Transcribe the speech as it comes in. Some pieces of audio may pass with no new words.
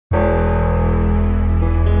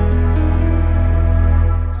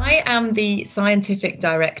I am the scientific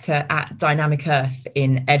director at Dynamic Earth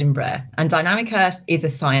in Edinburgh, and Dynamic Earth is a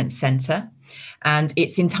science centre, and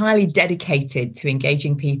it's entirely dedicated to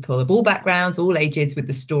engaging people of all backgrounds, all ages with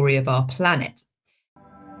the story of our planet.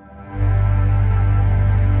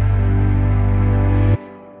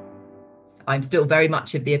 I'm still very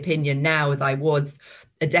much of the opinion now, as I was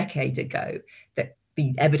a decade ago, that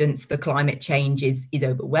the evidence for climate change is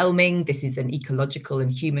overwhelming. This is an ecological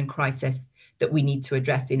and human crisis that we need to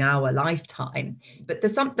address in our lifetime. But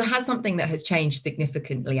there has something that has changed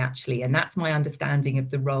significantly, actually, and that's my understanding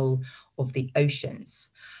of the role of the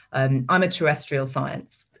oceans. I'm a terrestrial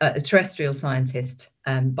scientist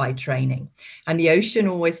by training, and the ocean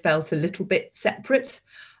always felt a little bit separate,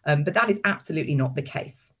 but that is absolutely not the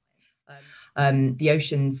case. The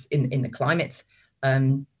oceans in the climate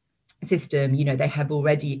system, they have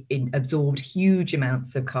already absorbed huge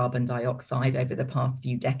amounts of carbon dioxide over the past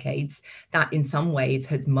few decades. That in some ways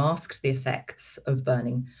has masked the effects of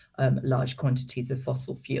burning large quantities of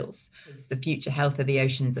fossil fuels. The future health of the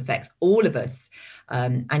oceans affects all of us,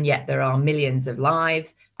 and yet there are millions of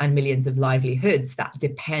lives and millions of livelihoods that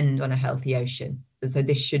depend on a healthy ocean. So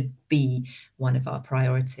this should be one of our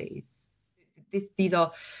priorities. These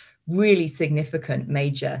are really significant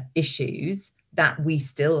major issues that we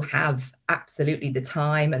still have absolutely the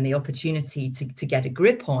time and the opportunity to get a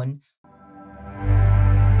grip on.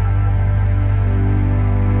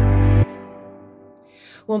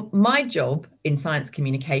 Well, my job in science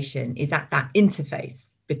communication is at that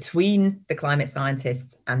interface between the climate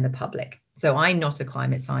scientists and the public. So I'm not a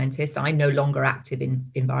climate scientist. I'm no longer active in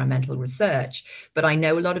environmental research, but I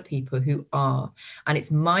know a lot of people who are. And it's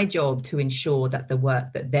my job to ensure that the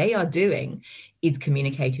work that they are doing is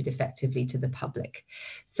communicated effectively to the public.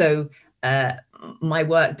 So my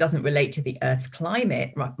work doesn't relate to the Earth's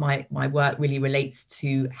climate. My work really relates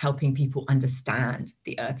to helping people understand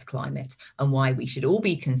the Earth's climate and why we should all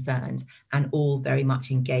be concerned and all very much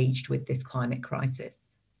engaged with this climate crisis.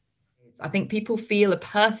 I think people feel a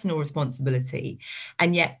personal responsibility,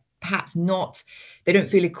 and yet perhaps they don't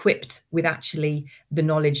feel equipped with actually the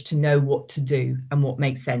knowledge to know what to do and what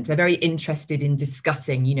makes sense. They're very interested in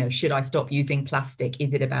discussing, should I stop using plastic?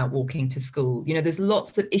 Is it about walking to school? There's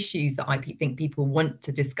lots of issues that I think people want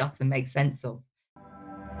to discuss and make sense of.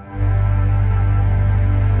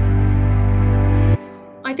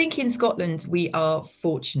 I think in Scotland, we are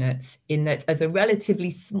fortunate in that as a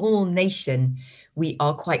relatively small nation, we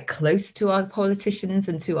are quite close to our politicians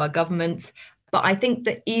and to our government. But I think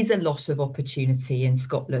there is a lot of opportunity in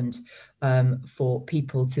Scotland for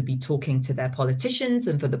people to be talking to their politicians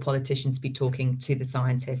and for the politicians to be talking to the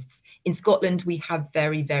scientists. In Scotland, we have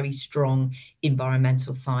very, very strong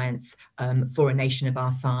environmental science for a nation of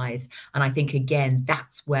our size. And I think, again,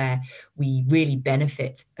 that's where we really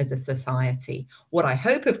benefit as a society. What I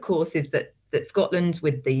hope, of course, is that Scotland,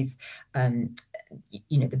 with these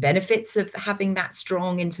the benefits of having that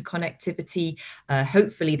strong interconnectivity,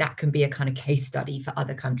 hopefully that can be a kind of case study for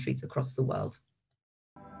other countries across the world.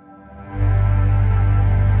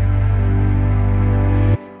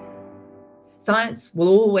 Science will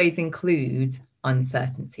always include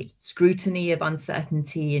uncertainty. Scrutiny of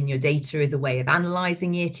uncertainty in your data is a way of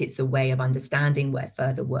analysing it. It's a way of understanding where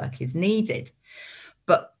further work is needed.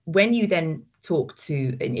 But when you then talk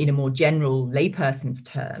in a more general layperson's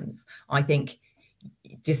terms, I think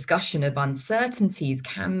discussion of uncertainties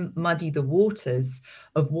can muddy the waters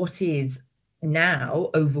of what is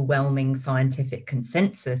now overwhelming scientific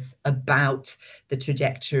consensus about the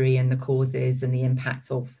trajectory and the causes and the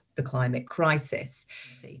impacts of the climate crisis.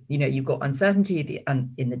 You've got uncertainty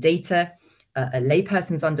in the data, a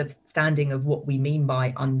layperson's understanding of what we mean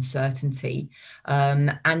by uncertainty,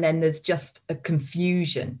 and then there's just a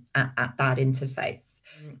confusion at that interface.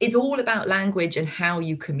 It's all about language and how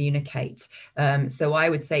you communicate. So I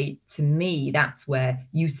would say, to me, that's where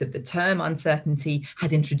use of the term uncertainty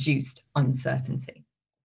has introduced uncertainty.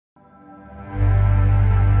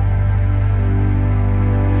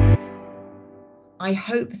 I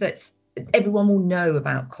hope that everyone will know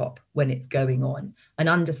about COP when it's going on and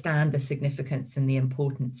understand the significance and the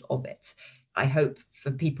importance of it. I hope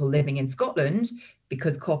for people living in Scotland,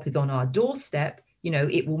 because COP is on our doorstep,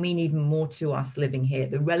 it will mean even more to us living here.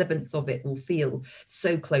 The relevance of it will feel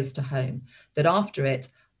so close to home that after it,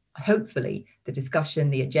 hopefully the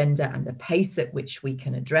discussion, the agenda, and the pace at which we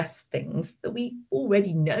can address things that we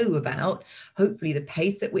already know about, hopefully the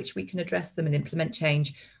pace at which we can address them and implement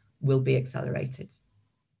change will be accelerated.